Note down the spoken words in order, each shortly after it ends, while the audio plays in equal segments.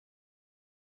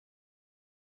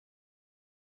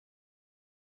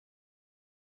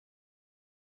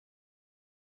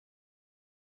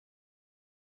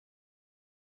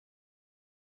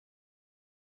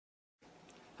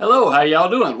Hello, how y'all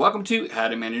doing? Welcome to How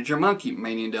to Manage Your Monkey,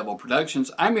 Manian Devil Productions.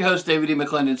 I'm your host, David E.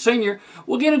 McClendon Sr.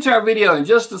 We'll get into our video in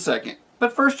just a second,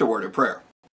 but first a word of prayer.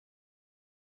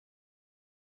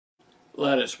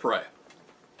 Let us pray.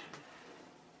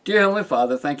 Dear Heavenly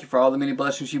Father, thank you for all the many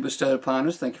blessings you bestowed upon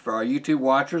us. Thank you for our YouTube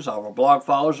watchers, all of our blog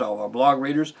followers, all of our blog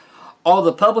readers, all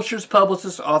the publishers,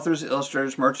 publicists, authors,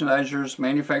 illustrators, merchandisers,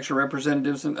 manufacturer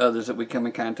representatives, and others that we come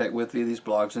in contact with via these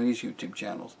blogs and these YouTube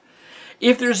channels.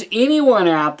 If there's anyone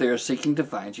out there seeking to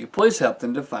find you, please help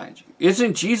them to find you. It's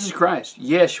in Jesus Christ,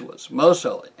 Yeshua's most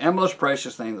holy and most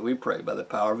precious name that we pray by the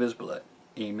power of His blood.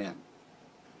 Amen.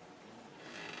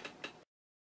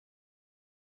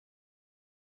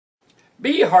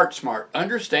 Be heart smart.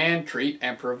 Understand, treat,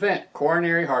 and prevent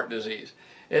coronary heart disease.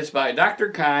 It's by Dr.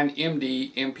 Khan,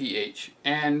 MD, MPH.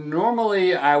 And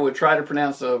normally I would try to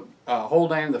pronounce the whole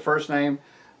name, the first name,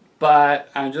 but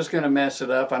I'm just going to mess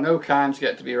it up. I know Khan's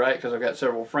got to be right because I've got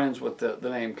several friends with the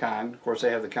name Khan. Of course,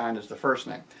 they have the Khan as the first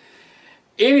name.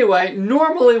 Anyway,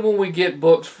 normally when we get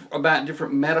books about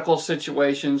different medical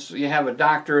situations, you have a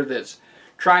doctor that's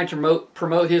trying to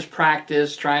promote his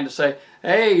practice, trying to say,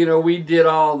 hey, you know, we did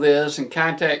all this, and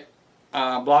contact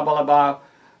blah, blah, blah,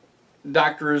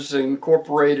 Doctors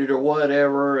Incorporated or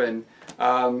whatever, and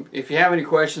if you have any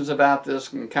questions about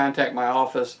this, you can contact my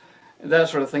office, that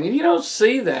sort of thing. And you don't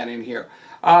see that in here.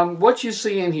 What you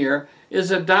see in here is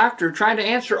a doctor trying to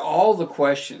answer all the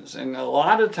questions, and a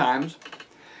lot of times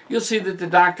you'll see that the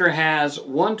doctor has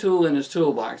one tool in his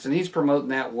toolbox, and he's promoting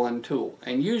that one tool,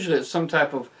 and usually it's some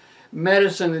type of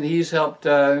medicine that he's helped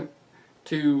to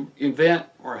invent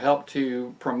or help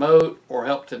to promote or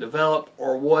help to develop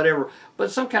or whatever,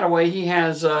 but some kind of way he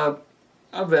has a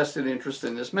vested interest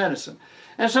in this medicine.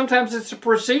 And sometimes it's a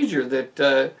procedure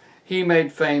that he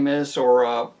made famous, or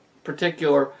a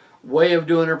particular way of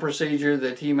doing a procedure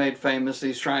that he made famous that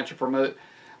he's trying to promote,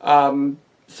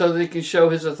 so that he can show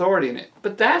his authority in it.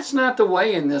 But that's not the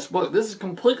way in this book. This is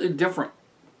completely different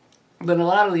than a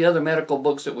lot of the other medical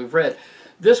books that we've read.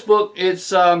 This book,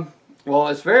 it's well,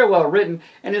 it's very well written,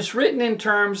 and it's written in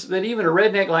terms that even a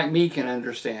redneck like me can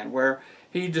understand, where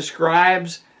he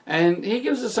describes, and he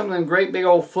gives us some of them great big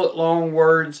old foot-long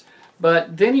words,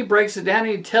 but then he breaks it down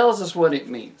and he tells us what it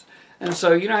means. And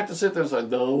so you don't have to sit there and say,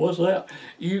 "Duh, what's that?"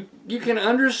 You can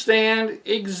understand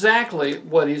exactly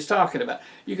what he's talking about.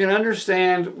 You can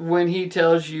understand when he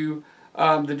tells you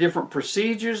the different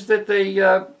procedures that they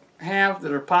have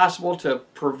that are possible to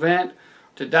prevent,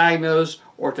 to diagnose,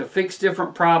 or to fix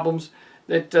different problems,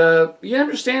 that you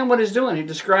understand what he's doing. He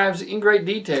describes in great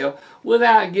detail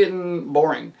without getting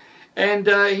boring. And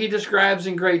he describes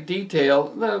in great detail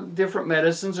the different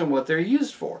medicines and what they're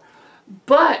used for.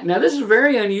 But, now this is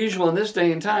very unusual in this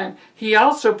day and time, he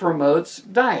also promotes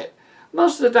diet.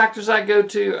 Most of the doctors I go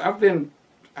to,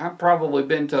 I've probably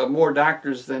been to more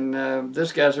doctors than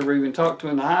this guy's ever even talked to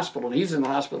in the hospital, and he's in the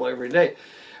hospital every day.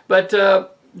 But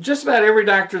just about every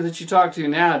doctor that you talk to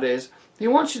nowadays, he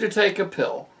wants you to take a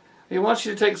pill. He wants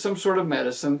you to take some sort of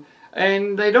medicine,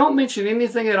 and they don't mention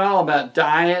anything at all about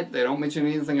diet. They don't mention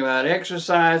anything about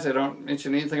exercise. They don't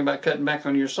mention anything about cutting back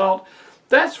on your salt.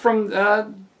 That's from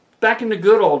back in the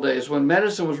good old days when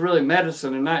medicine was really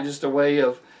medicine and not just a way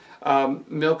of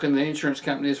milking the insurance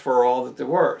companies for all that they're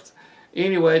worth.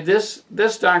 Anyway, this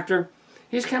doctor,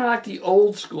 he's kind of like the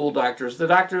old school doctors, the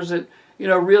doctors that, you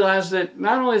know, realize that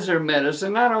not only is there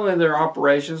medicine, not only are there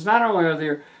operations, not only are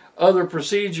there other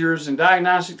procedures and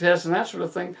diagnostic tests and that sort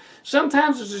of thing,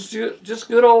 sometimes it's just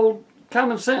good old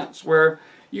common sense, where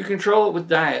you control it with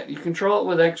diet, you control it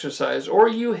with exercise, or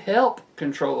you help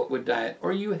control it with diet,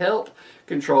 or you help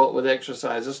control it with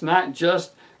exercise. It's not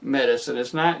just medicine,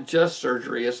 it's not just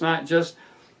surgery, it's not just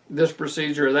this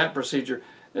procedure or that procedure.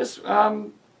 It's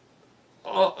the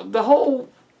whole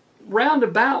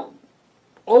roundabout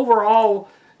overall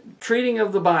treating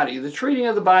of the body,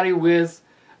 with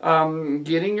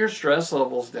getting your stress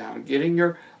levels down, getting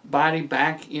your body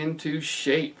back into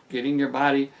shape, getting your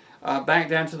body back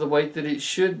down to the weight that it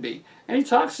should be. And he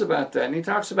talks about that, and he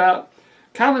talks about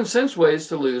common sense ways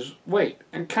to lose weight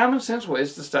and common sense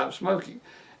ways to stop smoking.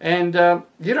 And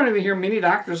you don't even hear many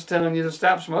doctors telling you to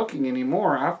stop smoking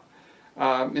anymore.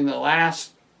 In the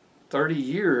last 30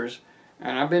 years,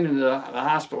 and I've been in the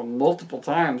hospital multiple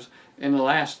times in the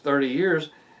last 30 years,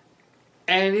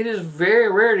 and it is very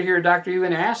rare to hear a doctor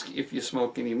even ask if you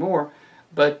smoke anymore.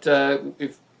 But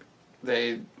if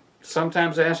they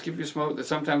sometimes ask if you smoke, they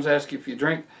sometimes ask if you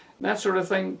drink, that sort of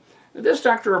thing. This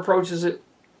doctor approaches it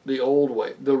the old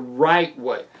way, the right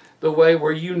way, the way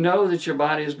where you know that your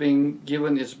body is being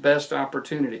given its best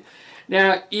opportunity.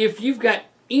 Now, if you've got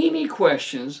any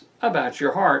questions about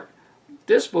your heart,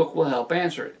 this book will help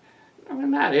answer it. I mean,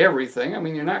 not everything. I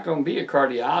mean, you're not going to be a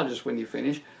cardiologist when you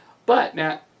finish. But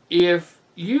now, if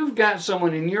you've got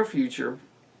someone in your future,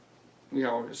 you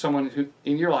know, someone who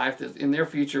in your life that in their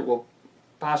future will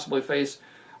possibly face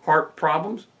heart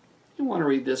problems, you want to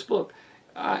read this book.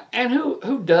 And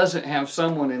who doesn't have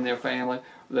someone in their family,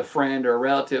 the friend or a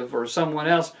relative or someone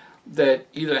else that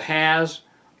either has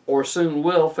or soon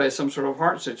will face some sort of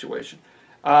heart situation?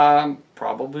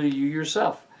 Probably you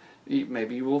yourself.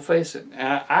 Maybe you will face it.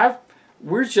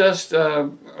 We're just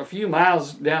a few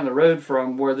miles down the road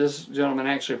from where this gentleman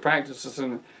actually practices,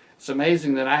 and it's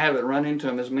amazing that I haven't run into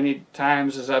him as many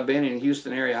times as I've been in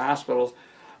Houston area hospitals.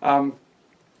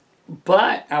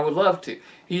 But I would love to.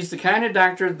 He's the kind of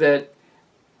doctor that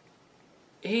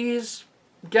he's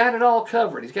got it all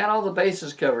covered. He's got all the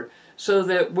bases covered, so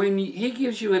that when he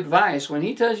gives you advice, when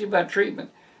he tells you about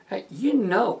treatment, hey, you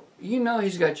know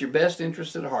he's got your best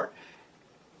interest at heart.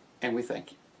 And we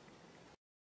thank you.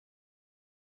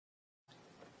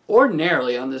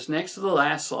 Ordinarily, on this next to the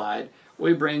last slide,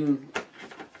 we bring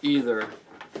either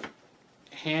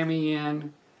Hammy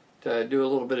in to do a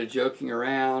little bit of joking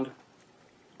around,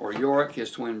 or Yorick, his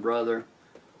twin brother,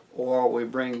 or we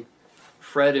bring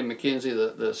Fred and Mackenzie,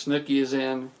 the Snookies,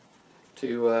 in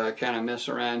to kind of mess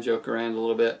around, joke around a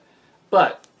little bit.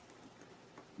 But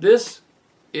this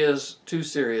is too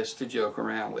serious to joke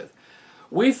around with.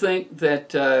 We think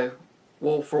that,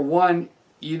 well, for one,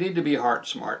 you need to be heart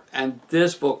smart, and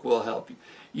this book will help you.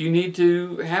 You need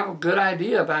to have a good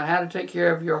idea about how to take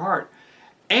care of your heart.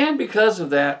 And because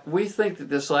of that, we think that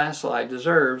this last slide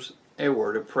deserves a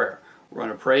word of prayer. We're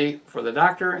going to pray for the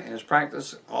doctor and his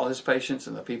practice, all his patients,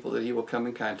 and the people that he will come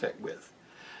in contact with.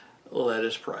 Let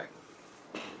us pray.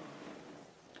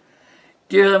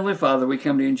 Dear Heavenly Father, we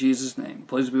come to you in Jesus' name.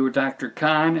 Please be with Dr.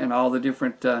 Khan and all the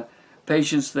different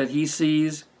patients that he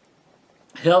sees.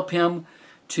 Help him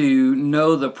to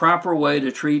know the proper way to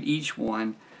treat each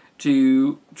one,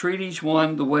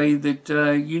 the way that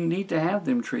you need to have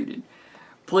them treated.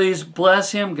 Please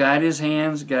bless him, guide his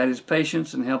hands, guide his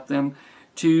patients, and help them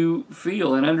to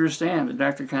feel and understand that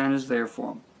Dr. Khan is there for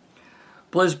them.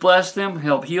 Please bless them,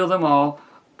 help heal them all.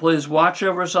 Please watch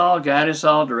over us all, guide us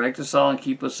all, direct us all, and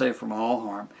keep us safe from all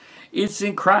harm. It's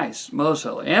in Christ's most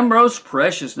holy and most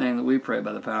precious name that we pray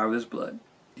by the power of his blood.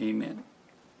 Amen.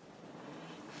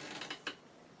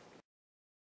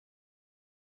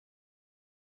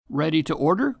 Ready to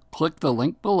order? Click the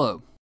link below.